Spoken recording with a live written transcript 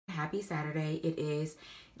happy Saturday. It is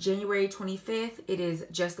January 25th. It is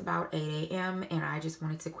just about 8 a.m. and I just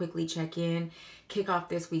wanted to quickly check in, kick off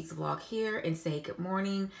this week's vlog here and say good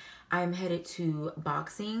morning. I'm headed to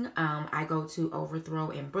boxing. I go to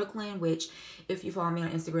Overthrow in Brooklyn, which if you follow me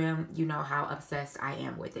on Instagram, you know how obsessed I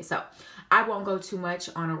am with it. So I won't go too much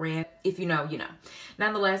on a rant. If you know, you know.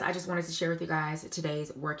 Nonetheless, I just wanted to share with you guys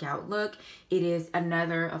today's workout look. It is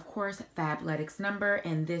another, of course, Fabletics number,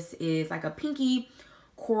 and this is like a pinky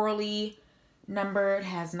corally number. It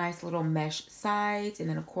has nice little mesh sides, and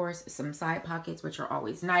then of course some side pockets, which are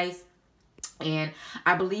always nice. And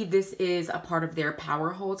I believe this is a part of their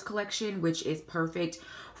Power Holds collection, which is perfect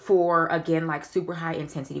for, again, like super high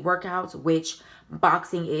intensity workouts, which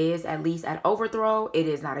boxing is, at least at Overthrow. It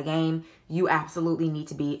is not a game. You absolutely need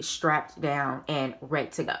to be strapped down and ready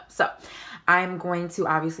to go. So I'm going to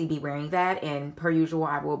obviously be wearing that, and per usual,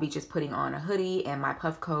 I will be just putting on a hoodie and my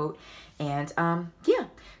puff coat, and yeah,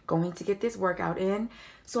 going to get this workout in.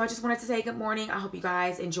 So I just wanted to say good morning. I hope you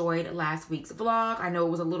guys enjoyed last week's vlog. I know it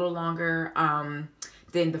was a little longer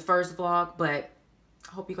than the first vlog, but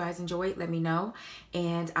I hope you guys enjoyed. Let me know,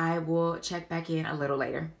 and I will check back in a little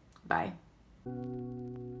later. Bye.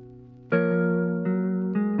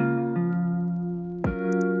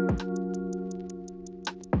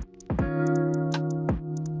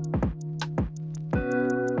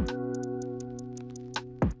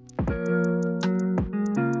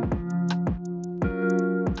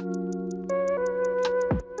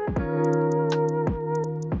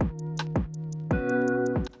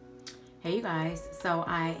 So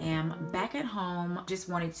I am back at home. Just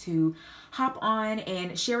wanted to hop on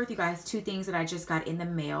and share with you guys two things that I just got in the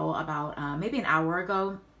mail about maybe an hour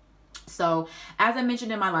ago. So as I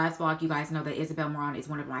mentioned in my last vlog, you guys know that Isabel Marant is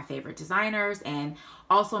one of my favorite designers, and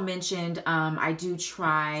also mentioned I do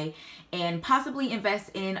try and possibly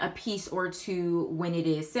invest in a piece or two when it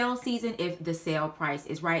is sale season, if the sale price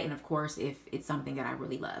is right, and of course if it's something that I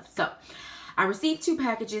really love. So I received two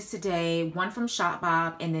packages today, one from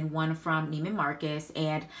Shopbop and then one from Neiman Marcus.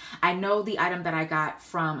 And I know the item that I got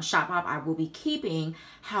from Shopbop I will be keeping.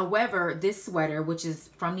 However, this sweater, which is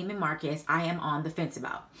from Neiman Marcus, I am on the fence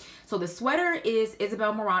about. So the sweater is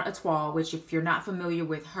Isabel Marant Etoile, which if you're not familiar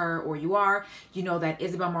with her, or you are, you know that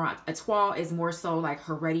Isabel Marant Etoile is more so like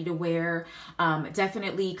her ready to wear,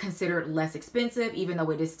 definitely considered less expensive, even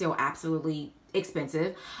though it is still absolutely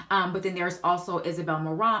expensive. But then there's also Isabel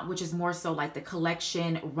Marant, which is more so like the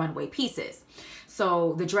collection runway pieces.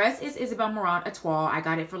 So the dress is Isabel Marant Etoile. I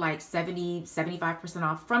got it for like 75%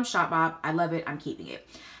 off from Shopbop. I love it. I'm keeping it.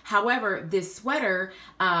 However, this sweater,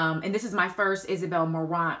 and this is my first Isabel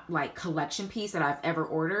Marant like collection piece that I've ever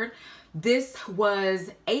ordered. This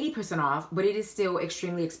was 80% off, but it is still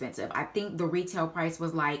extremely expensive. I think the retail price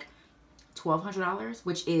was like $1,200,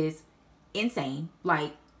 which is insane.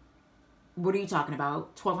 Like, what are you talking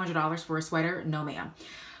about? $1,200 for a sweater? No, ma'am.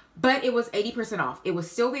 But it was 80% off. It was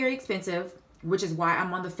still very expensive, which is why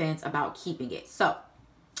I'm on the fence about keeping it. So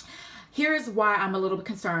here's why I'm a little bit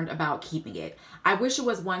concerned about keeping it. I wish it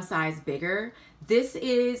was one size bigger. This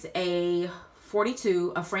is a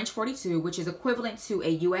 42, a French 42, which is equivalent to a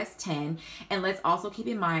US 10. And let's also keep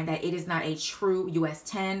in mind that it is not a true US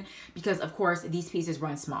 10 because of course these pieces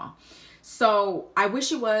run small. So I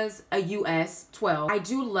wish it was a US 12. I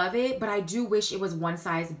do love it, but I do wish it was one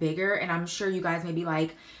size bigger. And I'm sure you guys may be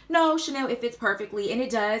like, no, Chanel, it fits perfectly. And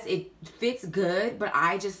it does. It fits good, but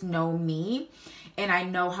I just know me. And I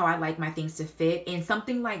know how I like my things to fit. And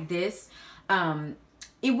something like this,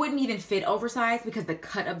 it wouldn't even fit oversized because the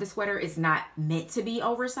cut of the sweater is not meant to be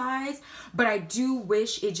oversized, but I do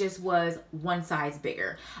wish it just was one size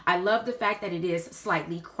bigger. I love the fact that it is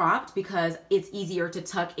slightly cropped because it's easier to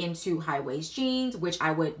tuck into high waist jeans, which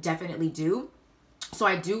I would definitely do. So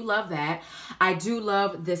I do love that. I do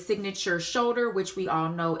love the signature shoulder, which we all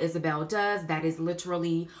know Isabel does. That is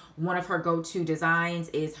literally one of her go-to designs,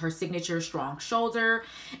 is her signature strong shoulder.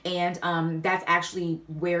 And that's actually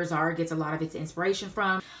where Zara gets a lot of its inspiration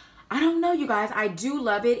from. I don't know, you guys. I do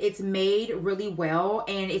love it. It's made really well,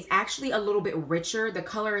 and it's actually a little bit richer. The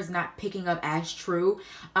color is not picking up as true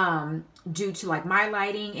due to like my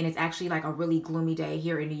lighting, and it's actually like a really gloomy day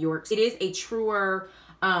here in New York. It is a truer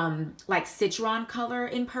like citron color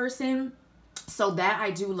in person, so that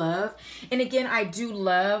I do love. And again, I do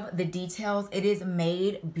love the details. It is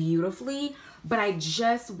made beautifully, but I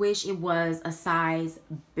just wish it was a size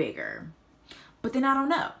bigger. But then I don't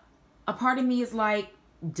know, a part of me is like,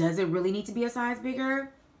 does it really need to be a size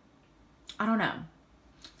bigger? I don't know.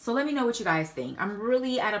 So let me know what you guys think. I'm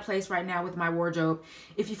really at a place right now with my wardrobe.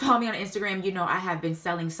 If you follow me on Instagram, you know I have been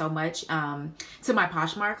selling so much to my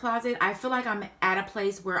Poshmark closet. I feel like I'm at a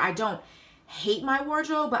place where I don't hate my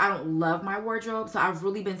wardrobe, but I don't love my wardrobe. So I've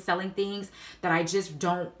really been selling things that I just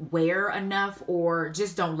don't wear enough or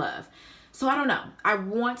just don't love. So I don't know. I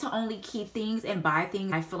want to only keep things and buy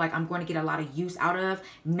things I feel like I'm going to get a lot of use out of,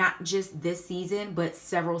 not just this season, but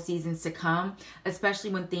several seasons to come, especially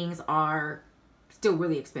when things are still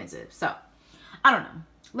really expensive. So I don't know.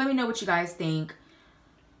 Let me know what you guys think.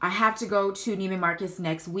 I have to go to Neiman Marcus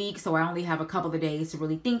next week, so I only have a couple of days to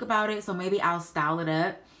really think about it. So maybe I'll style it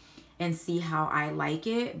up and see how I like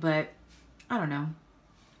it, but I don't know.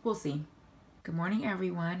 We'll see. Good morning,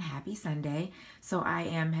 everyone. Happy Sunday. So I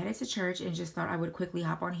am headed to church and just thought I would quickly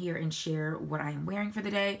hop on here and share what I am wearing for the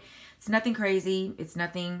day. It's nothing crazy. It's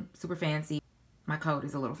nothing super fancy. My coat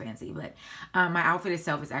is a little fancy, but my outfit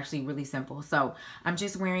itself is actually really simple. So I'm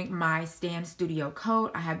just wearing my Stan Studio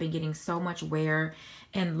coat. I have been getting so much wear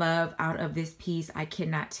and love out of this piece. I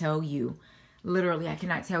cannot tell you, literally, I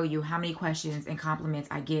cannot tell you how many questions and compliments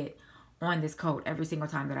I get on this coat every single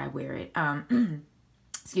time that I wear it.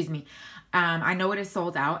 Excuse me. I know it is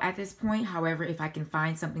sold out at this point. However, if I can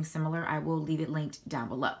find something similar, I will leave it linked down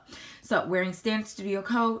below. So wearing Stan Studio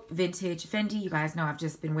coat, vintage Fendi. You guys know I've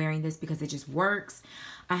just been wearing this because it just works.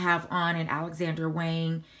 I have on an Alexander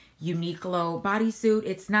Wang Uniqlo bodysuit.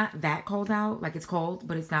 It's not that cold out. Like, it's cold,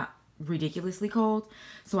 but it's not ridiculously cold.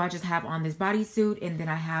 So I just have on this bodysuit, and then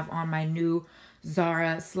I have on my new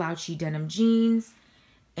Zara slouchy denim jeans.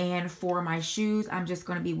 And for my shoes, I'm just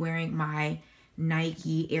going to be wearing my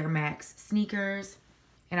Nike Air Max sneakers.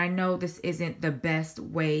 And I know this isn't the best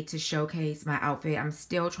way to showcase my outfit. I'm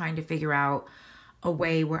still trying to figure out a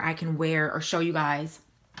way where I can wear or show you guys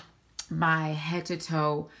my head to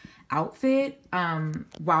toe outfit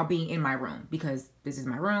while being in my room, because this is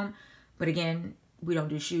my room. But again, we don't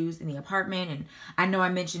do shoes in the apartment. And I know I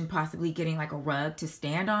mentioned possibly getting like a rug to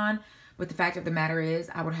stand on, but the fact of the matter is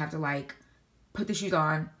I would have to like put the shoes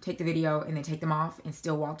on, take the video, and then take them off and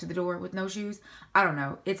still walk to the door with no shoes. I don't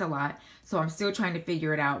know. It's a lot. So I'm still trying to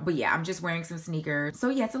figure it out. But yeah, I'm just wearing some sneakers. So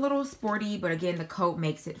yeah, it's a little sporty, but again, the coat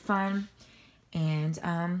makes it fun. And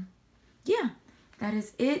yeah, that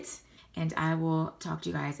is it. And I will talk to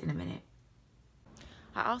you guys in a minute.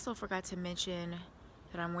 I also forgot to mention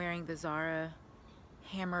that I'm wearing the Zara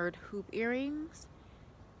hammered hoop earrings.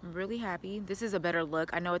 I'm really happy. This is a better look.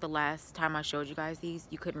 I know the last time I showed you guys these,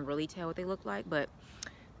 you couldn't really tell what they looked like, but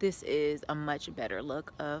this is a much better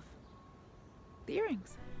look of the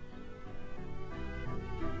earrings.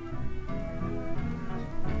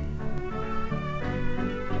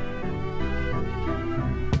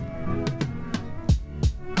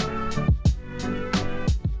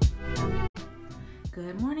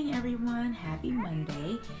 Good morning, everyone. Happy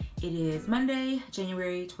Monday. It is Monday,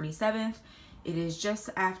 January 27th. It is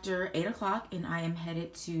just after 8 o'clock and I am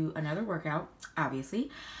headed to another workout,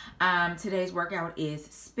 obviously. Today's workout is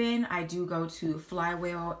spin. I do go to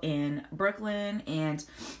Flywheel in Brooklyn, and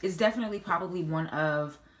it's definitely probably one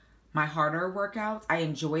of my harder workouts. I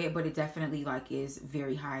enjoy it, but it definitely like is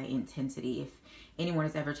very high intensity. If anyone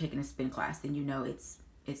has ever taken a spin class, then you know it's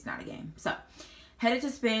not a game. So headed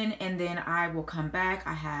to spin, and then I will come back.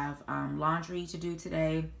 I have laundry to do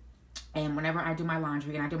today. And whenever I do my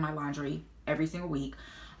laundry, and I do my laundry every single week,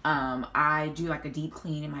 I do like a deep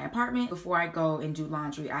clean in my apartment. Before I go and do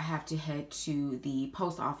laundry, I have to head to the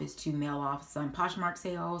post office to mail off some Poshmark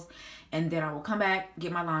sales, and then I will come back,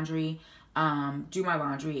 get my laundry, do my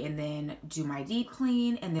laundry, and then do my deep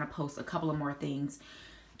clean, and then I post a couple of more things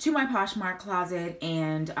to my Poshmark closet,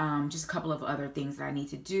 and just a couple of other things that I need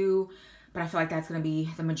to do. But I feel like that's going to be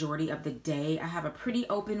the majority of the day. I have a pretty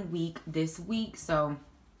open week this week, so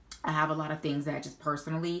I have a lot of things that just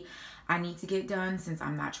personally I need to get done since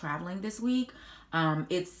I'm not traveling this week.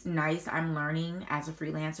 It's nice. I'm learning as a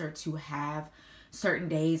freelancer to have certain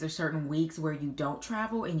days or certain weeks where you don't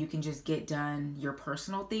travel and you can just get done your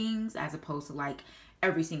personal things, as opposed to like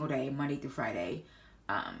every single day, Monday through Friday,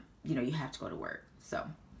 you know, you have to go to work. So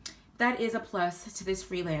that is a plus to this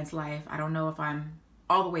freelance life. I don't know if I'm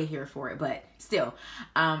all the way here for it, but still,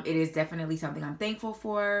 it is definitely something I'm thankful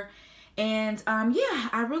for. And yeah,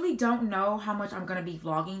 I really don't know how much I'm gonna be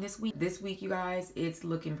vlogging this week. This week, you guys, it's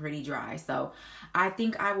looking pretty dry. So I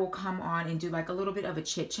think I will come on and do like a little bit of a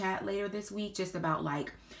chit chat later this week, just about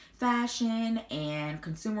like fashion and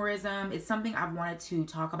consumerism. It's something I've wanted to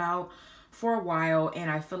talk about for a while,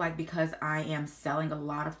 and I feel like because I am selling a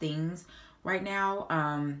lot of things right now,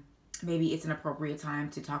 maybe it's an appropriate time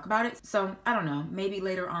to talk about it. So I don't know, maybe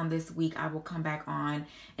later on this week I will come back on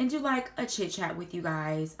and do like a chit chat with you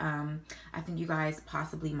guys. I think you guys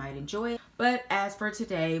possibly might enjoy it. But as for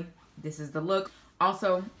today, this is the look.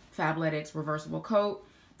 Also, Fabletics reversible coat.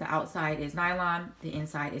 The outside is nylon, the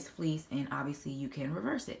inside is fleece, and obviously you can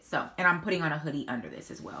reverse it. So, and I'm putting on a hoodie under this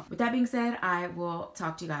as well. With that being said, I will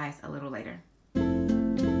talk to you guys a little later.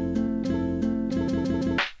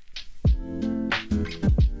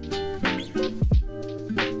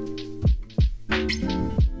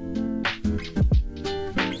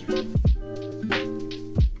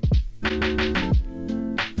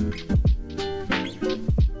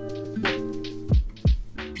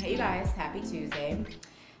 Hey you guys, happy Tuesday.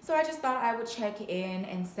 So I just thought I would check in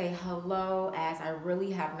and say hello, as I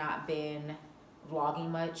really have not been vlogging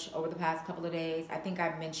much over the past couple of days. I think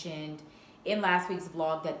I mentioned in last week's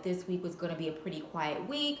vlog that this week was going to be a pretty quiet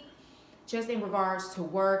week, just in regards to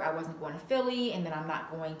work. I wasn't going to Philly, and then I'm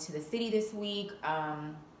not going to the city this week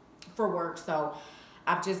for work. So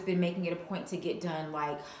I've just been making it a point to get done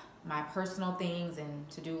like my personal things and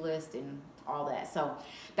to-do list and all that. So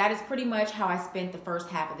that is pretty much how I spent the first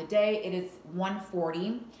half of the day. It is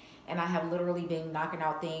 1:40 and I have literally been knocking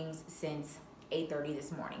out things since 8:30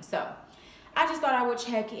 this morning. So I just thought I would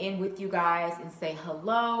check in with you guys and say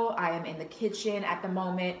hello. I am in the kitchen at the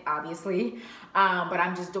moment, obviously, but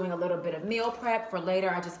I'm just doing a little bit of meal prep for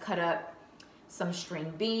later. I just cut up some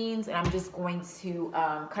string beans, and I'm just going to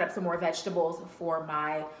cut up some more vegetables for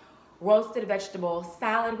my roasted vegetable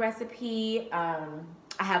salad recipe.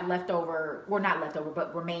 I have leftover, well not leftover,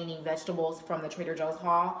 but remaining vegetables from the Trader Joe's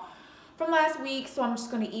haul from last week. So I'm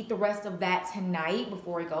just gonna eat the rest of that tonight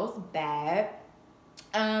before it goes bad.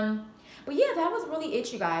 But yeah, that was really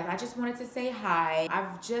it, you guys. I just wanted to say hi.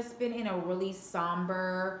 I've just been in a really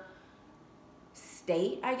somber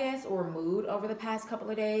state, I guess, or mood over the past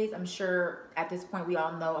couple of days. I'm sure at this point we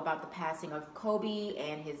all know about the passing of Kobe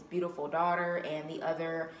and his beautiful daughter and the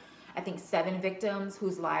other, I think, 7 victims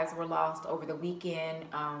whose lives were lost over the weekend.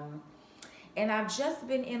 And I've just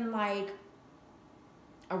been in like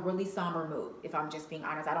a really somber mood, if I'm just being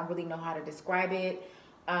honest. I don't really know how to describe it.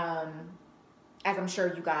 As I'm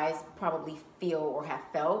sure you guys probably feel or have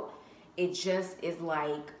felt. It just is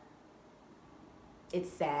like,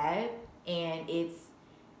 it's sad, and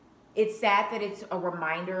it's sad that it's a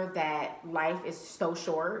reminder that life is so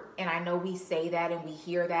short. And I know we say that and we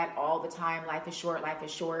hear that all the time, life is short,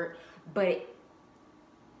 but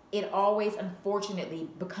it always unfortunately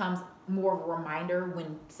becomes more of a reminder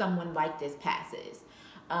when someone like this passes.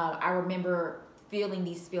 I remember feeling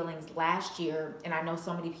these feelings last year, and I know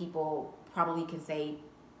so many people probably can say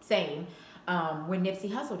same, when Nipsey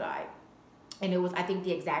Hussle died. And it was, I think,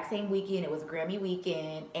 the exact same weekend. It was Grammy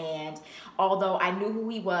weekend. And although I knew who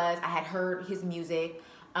he was, I had heard his music,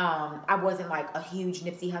 I wasn't like a huge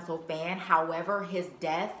Nipsey Hussle fan. However, his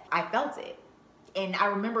death, I felt it. And I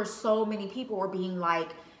remember so many people were being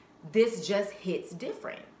like, this just hits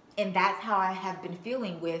different. And that's how I have been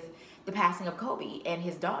feeling with the passing of Kobe and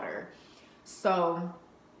his daughter. So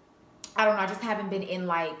I don't know, I just haven't been in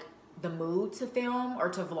like the mood to film or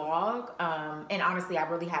to vlog. And honestly, I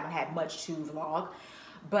really haven't had much to vlog,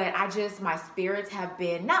 but my spirits have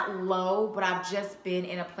been not low, but I've just been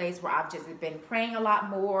in a place where I've just been praying a lot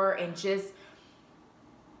more and just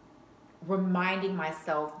reminding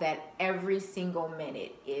myself that every single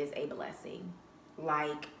minute is a blessing.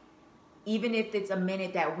 Like, even if it's a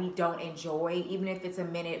minute that we don't enjoy, even if it's a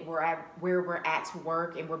minute where we're at to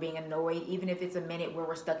work and we're being annoyed, even if it's a minute where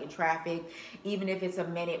we're stuck in traffic, even if it's a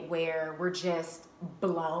minute where we're just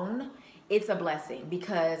blown, it's a blessing.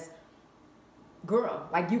 Because, girl,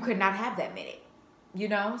 like, you could not have that minute, you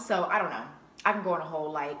know? So, I don't know. I can go on a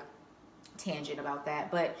whole, like, tangent about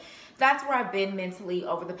that. But that's where I've been mentally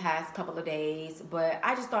over the past couple of days. But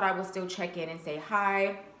I just thought I would still check in and say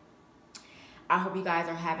hi. I hope you guys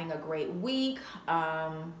are having a great week. I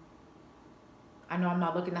know I'm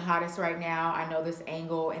not looking the hottest right now. I know this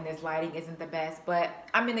angle and this lighting isn't the best, but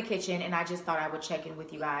I'm in the kitchen and I just thought I would check in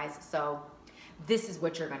with you guys. So this is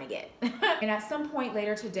what you're gonna get. And at some point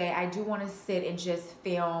later today, I do wanna sit and just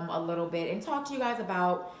film a little bit and talk to you guys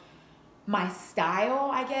about my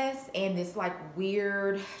style, I guess, and this like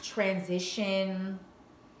weird transition,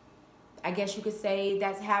 I guess you could say,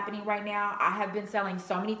 that's happening right now. I have been selling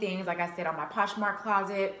so many things, like I said, on my Poshmark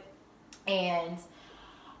closet, and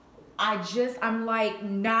I'm like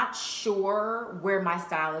not sure where my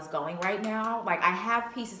style is going right now. Like, I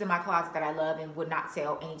have pieces in my closet that I love and would not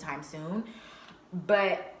sell anytime soon,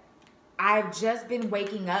 but I've just been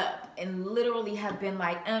waking up and literally have been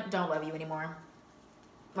like, don't love you anymore.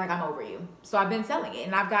 Like, I'm over you. So I've been selling it,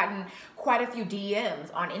 and I've gotten quite a few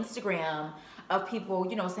DMs on Instagram of people,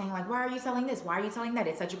 you know, saying like, why are you selling this? Why are you selling that?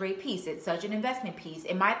 It's such a great piece. It's such an investment piece.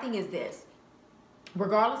 And my thing is this,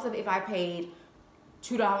 regardless of if I paid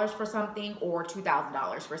 $2 for something or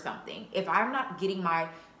 $2,000 for something, if I'm not getting my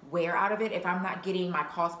wear out of it, if I'm not getting my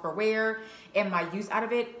cost per wear and my use out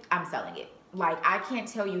of it, I'm selling it. Like, I can't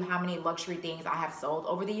tell you how many luxury things I have sold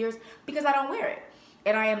over the years because I don't wear it.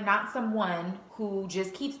 And I am not someone who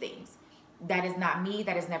just keeps things. That is not me.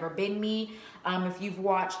 That has never been me. If you've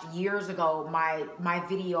watched years ago my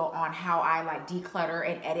video on how I like declutter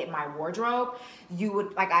and edit my wardrobe, you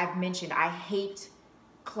would, like I've mentioned, I hate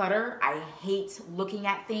clutter. I hate looking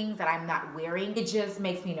at things that I'm not wearing. It just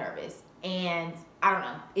makes me nervous. And I don't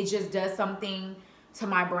know, it just does something to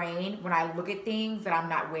my brain when I look at things that I'm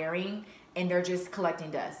not wearing and they're just collecting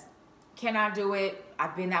dust. Cannot do it.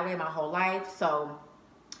 I've been that way my whole life. So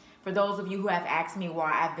for those of you who have asked me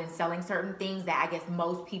why I've been selling certain things that I guess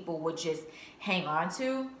most people would just hang on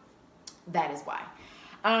to, that is why.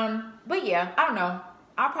 But yeah, I don't know.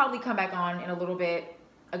 I'll probably come back on in a little bit,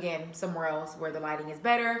 again, somewhere else where the lighting is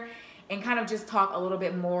better, and kind of just talk a little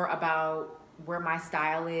bit more about where my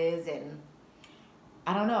style is. And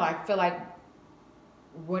I don't know, I feel like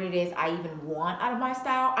what it is I even want out of my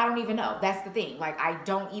style, I don't even know. That's the thing. Like, I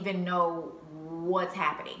don't even know what's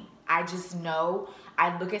happening. I just know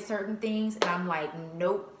I look at certain things and I'm like,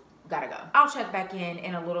 nope, gotta go. I'll check back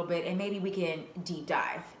in a little bit and maybe we can deep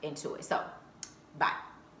dive into it. So, bye.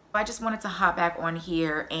 I just wanted to hop back on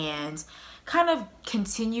here and kind of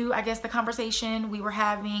continue, I guess, the conversation we were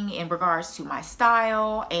having in regards to my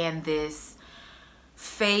style and this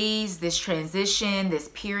phase, this transition, this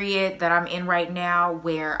period that I'm in right now,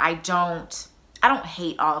 where I don't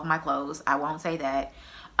hate all of my clothes. I won't say that.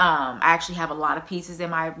 I actually have a lot of pieces in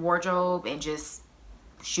my wardrobe and just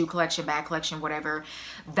shoe collection, bag collection, whatever,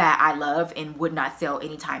 that I love and would not sell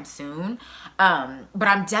anytime soon. But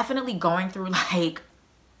I'm definitely going through like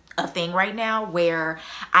a thing right now where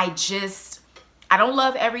I don't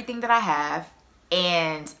love everything that I have,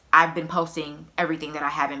 and I've been posting everything that I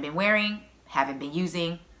haven't been wearing, haven't been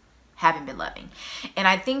using, haven't been loving. And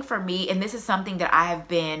I think for me, and this is something that I have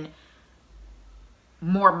been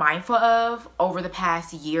more mindful of over the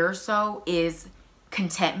past year or so, is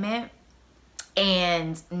contentment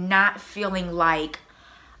and not feeling like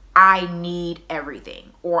I need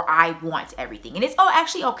everything or I want everything. And it's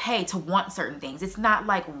actually okay to want certain things. It's not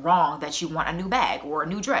like wrong that you want a new bag or a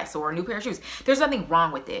new dress or a new pair of shoes. There's nothing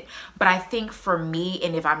wrong with it. But I think for me,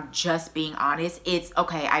 and if I'm just being honest, it's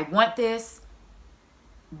okay, I want this,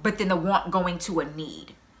 but then the want going to a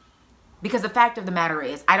need. Because the fact of the matter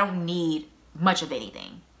is, I don't need much of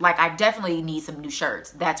anything. Like, I definitely need some new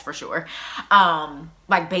shirts, that's for sure.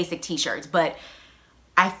 Like basic t-shirts. But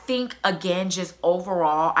I think, again, just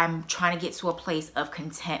overall, I'm trying to get to a place of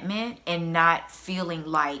contentment and not feeling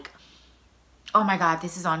like, oh my God,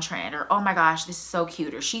 this is on trend, or oh my gosh, this is so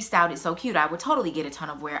cute, or she styled it so cute, I would totally get a ton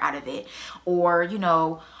of wear out of it. Or, you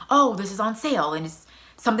know, oh, this is on sale and it's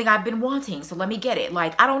something I've been wanting, so let me get it.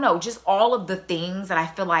 Like, I don't know, just all of the things that I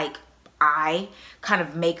feel like I kind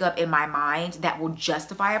of make up in my mind that will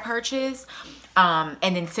justify a purchase. And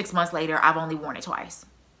then 6 months later, I've only worn it twice.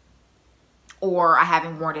 Or I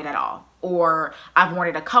haven't worn it at all. Or I've worn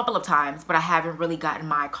it a couple of times, but I haven't really gotten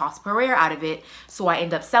my cost per wear out of it. So I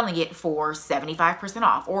end up selling it for 75%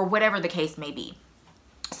 off, or whatever the case may be.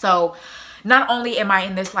 So not only am I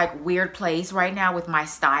in this like weird place right now with my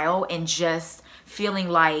style and just feeling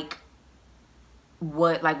like,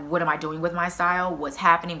 what am I doing with my style? What's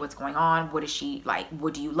happening? What's going on? What is she like?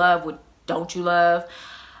 What do you love? What don't you love?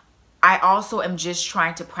 I also am just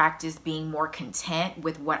trying to practice being more content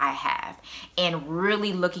with what I have and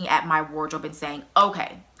really looking at my wardrobe and saying,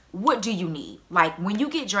 okay, what do you need? Like, when you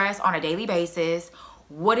get dressed on a daily basis,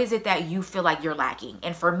 what is it that you feel like you're lacking?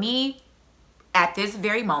 And for me, at this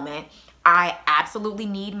very moment, I absolutely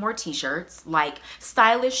need more t-shirts, like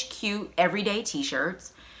stylish, cute, everyday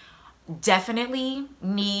t-shirts. Definitely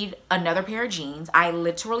need another pair of jeans. I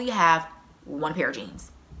literally have one pair of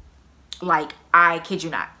jeans. Like, I kid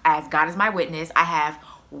you not, as God is my witness, I have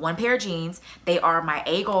one pair of jeans. They are my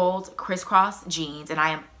A Gold crisscross jeans, and I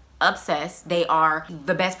am obsessed. They are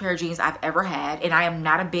the best pair of jeans I've ever had, and I am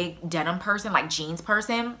not a big denim person, like jeans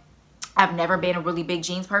person. I've never been a really big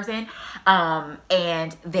jeans person,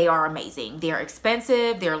 and they are amazing. They're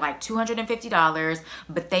expensive. They're like $250,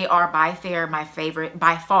 but they are by far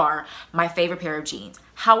my favorite pair of jeans.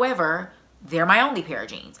 However, they're my only pair of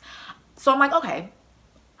jeans. So I'm like, okay,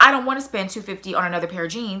 I don't want to spend $250 on another pair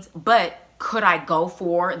of jeans, but could I go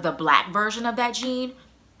for the black version of that jean?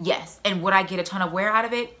 Yes. And would I get a ton of wear out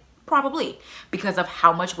of it? Probably, because of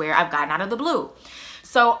how much wear I've gotten out of the blue.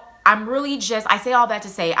 So I'm really I say all that to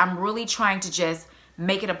say, I'm really trying to just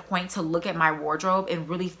make it a point to look at my wardrobe and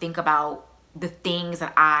really think about the things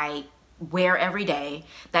that I wear every day,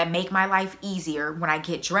 that make my life easier when I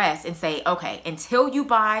get dressed, and say, okay, until you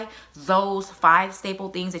buy those 5 staple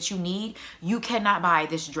things that you need, you cannot buy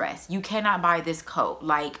this dress. You cannot buy this coat.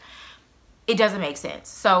 Like, it doesn't make sense.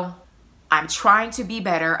 So I'm trying to be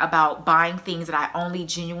better about buying things that I only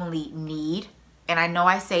genuinely need. And I know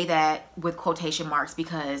I say that with quotation marks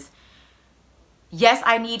because yes,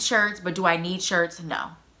 I need shirts, but do I need shirts? No.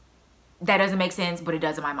 That doesn't make sense, but it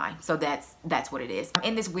does in my mind. So that's what it is. I'm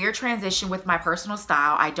in this weird transition with my personal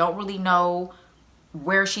style. I don't really know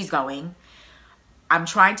where she's going. I'm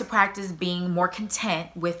trying to practice being more content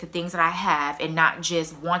with the things that I have and not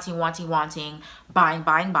just wanting,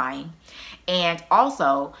 buying. And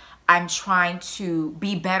also, I'm trying to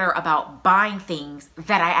be better about buying things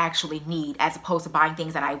that I actually need as opposed to buying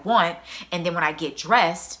things that I want. And then when I get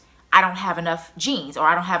dressed, I don't have enough jeans or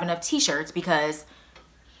I don't have enough t-shirts because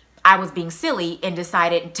I was being silly and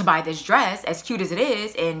decided to buy this dress, as cute as it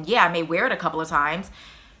is. And yeah, I may wear it a couple of times.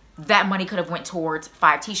 That money could have went towards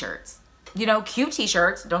 5 t-shirts. You know, cute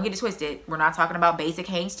t-shirts, don't get it twisted. We're not talking about basic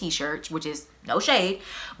Hanes t-shirts, which is no shade,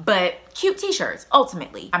 but cute t-shirts,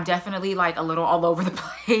 ultimately. I'm definitely like a little all over the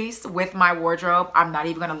place with my wardrobe. I'm not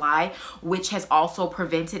even gonna lie, which has also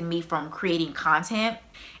prevented me from creating content.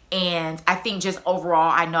 And I think just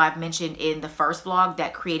overall, I know I've mentioned in the first vlog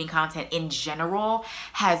that creating content in general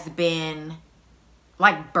has been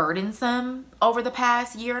like burdensome over the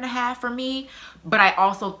past 1.5 years for me. But I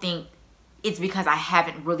also think it's because I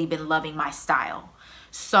haven't really been loving my style.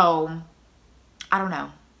 So I don't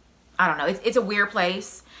know. It's a weird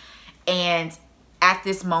place. And at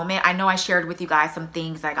this moment, I know I shared with you guys some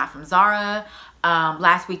things that I got from Zara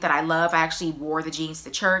last week that I love. I actually wore the jeans to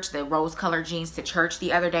church, the rose colored jeans to church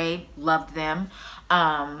the other day. Loved them.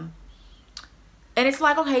 And it's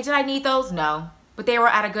like, okay, did I need those? No. But they were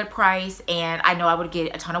at a good price and I know I would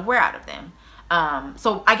get a ton of wear out of them.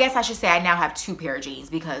 So I guess I should say I now have 2 pair of jeans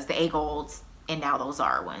because the A Golds and now those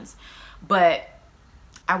Zara ones. But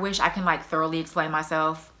I wish I can like thoroughly explain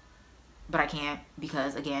myself, but I can't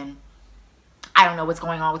because again, I don't know what's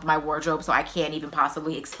going on with my wardrobe, so I can't even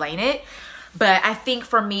possibly explain it. But I think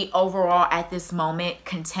for me overall at this moment,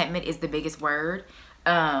 contentment is the biggest word.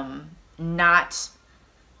 Not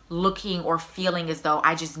looking or feeling as though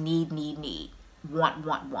I just need,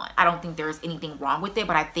 want. I don't think there's anything wrong with it,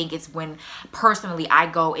 but I think it's when personally I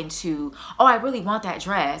go into, oh, I really want that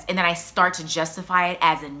dress, and then I start to justify it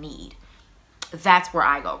as a need. That's where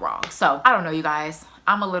I go wrong. So I don't know, you guys.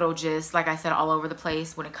 I'm a little just, like I said, all over the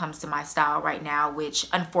place when it comes to my style right now, which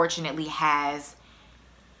unfortunately has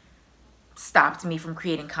stopped me from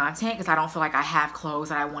creating content because I don't feel like I have clothes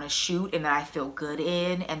that I want to shoot and that I feel good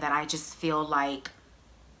in and that I just feel like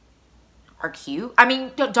are cute. I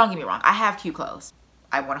mean, don't get me wrong. I have cute clothes.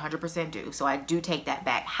 I 100% do. So I do take that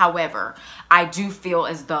back. However, I do feel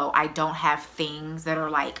as though I don't have things that are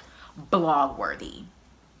like blog worthy.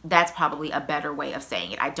 That's probably a better way of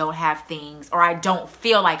saying it. I don't have things, or I don't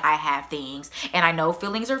feel like I have things. And I know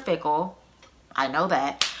feelings are fickle. I know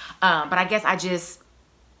that. But I guess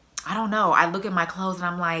I don't know. I look at my clothes and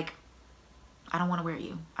I'm like, I don't want to wear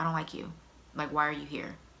you. I don't like you. Like, why are you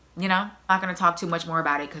here? You know, I'm not going to talk too much more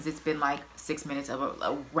about it because it's been like 6 minutes of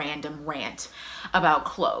a random rant about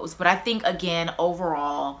clothes. But I think, again,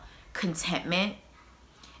 overall, contentment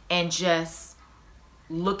and just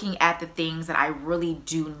looking at the things that I really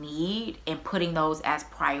do need and putting those as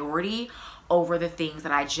priority over the things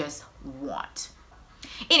that I just want.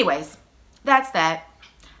 Anyways, that's that.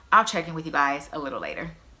 I'll check in with you guys a little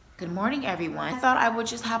later. Good morning, everyone. I thought I would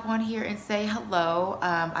just hop on here and say hello.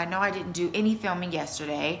 I know I didn't do any filming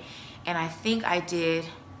yesterday, and I think I did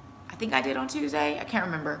on Tuesday. I can't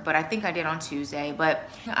remember, but I think I did on Tuesday. But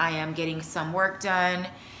I am getting some work done.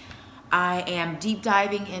 I am deep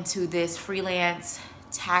diving into this freelance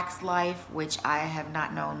tax life, which I have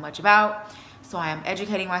not known much about. So I am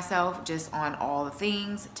educating myself just on all the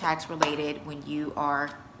things tax related when you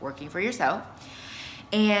are working for yourself.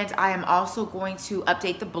 And I am also going to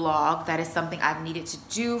update the blog. That is something I've needed to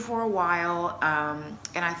do for a while.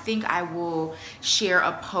 And I think I will share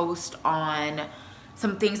a post on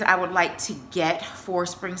some things that I would like to get for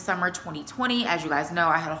spring summer 2020. As you guys know,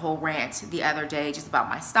 I had a whole rant the other day just about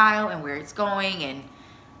my style and where it's going, and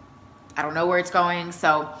I don't know where it's going.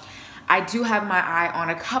 So I do have my eye on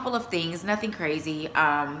a couple of things, nothing crazy,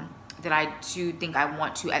 that I do think I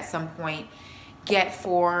want to at some point get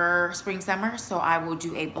for spring summer. So I will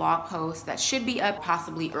do a blog post that should be up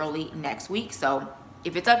possibly early next week. So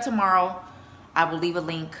if it's up tomorrow, I will leave a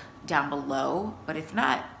link down below, but if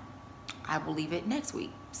not, I will leave it next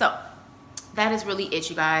week. So that is really it,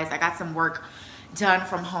 you guys. I got some work done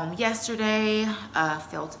from home yesterday.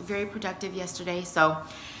 Felt very productive yesterday. So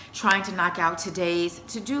trying to knock out today's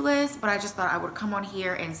to-do list, but I just thought I would come on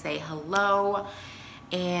here and say hello.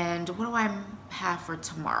 And what do I have for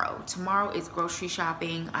tomorrow? Tomorrow is grocery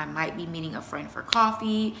shopping. I might be meeting a friend for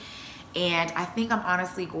coffee. And I think I'm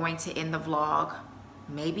honestly going to end the vlog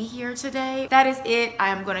maybe here today. That is it. I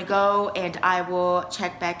am gonna go and I will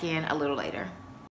check back in a little later.